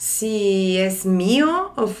 si es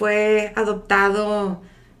mío o fue adoptado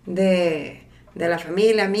de la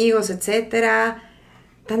familia, amigos, etcétera.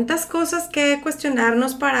 Tantas cosas que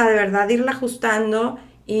cuestionarnos para de verdad irla ajustando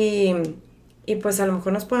y pues a lo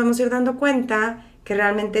mejor nos podemos ir dando cuenta que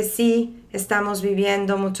realmente sí estamos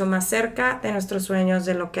viviendo mucho más cerca de nuestros sueños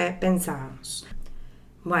de lo que pensábamos.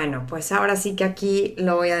 Bueno, pues ahora sí que aquí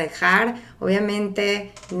lo voy a dejar.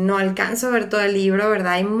 Obviamente no alcanzo a ver todo el libro,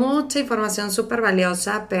 ¿verdad? Hay mucha información súper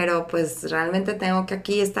valiosa, pero pues realmente tengo que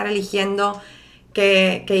aquí estar eligiendo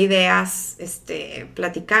qué ideas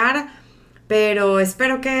platicar. Pero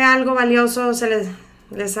espero que algo valioso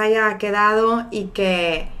les haya quedado y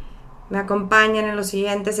que me acompañen en los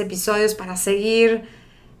siguientes episodios para seguir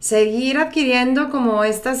adquiriendo como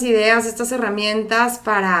estas ideas, estas herramientas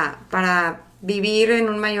para vivir en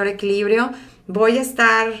un mayor equilibrio. Voy a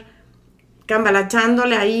estar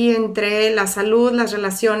cambalachándole ahí entre la salud, las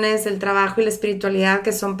relaciones, el trabajo y la espiritualidad,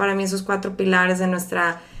 que son para mí esos 4 pilares de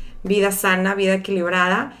nuestra vida sana, vida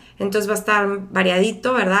equilibrada. Entonces va a estar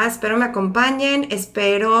variadito, ¿verdad? Espero me acompañen,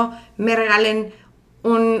 espero me regalen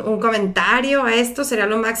un comentario a esto, sería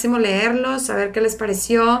lo máximo leerlos, saber qué les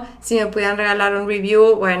pareció. Si me pudieran regalar un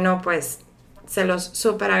review, bueno, pues se los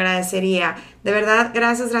súper agradecería. De verdad,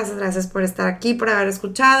 gracias por estar aquí, por haber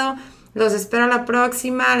escuchado. Los espero a la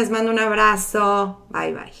próxima. Les mando un abrazo.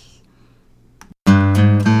 Bye, bye.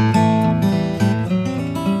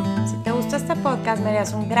 Si te gustó este podcast, me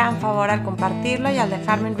harías un gran favor al compartirlo y al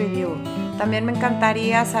dejarme un review. También me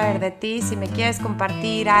encantaría saber de ti, si me quieres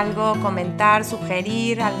compartir algo, comentar,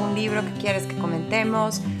 sugerir algún libro que quieres que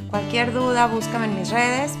comentemos. Cualquier duda, búscame en mis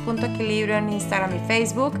redes, Punto Equilibrio en Instagram y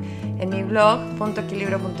Facebook, en mi blog,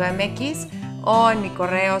 puntoequilibrio.mx, o en mi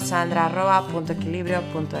correo,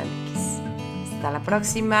 sandra@puntoequilibrio.mx. Hasta la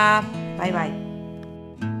próxima. Bye, bye.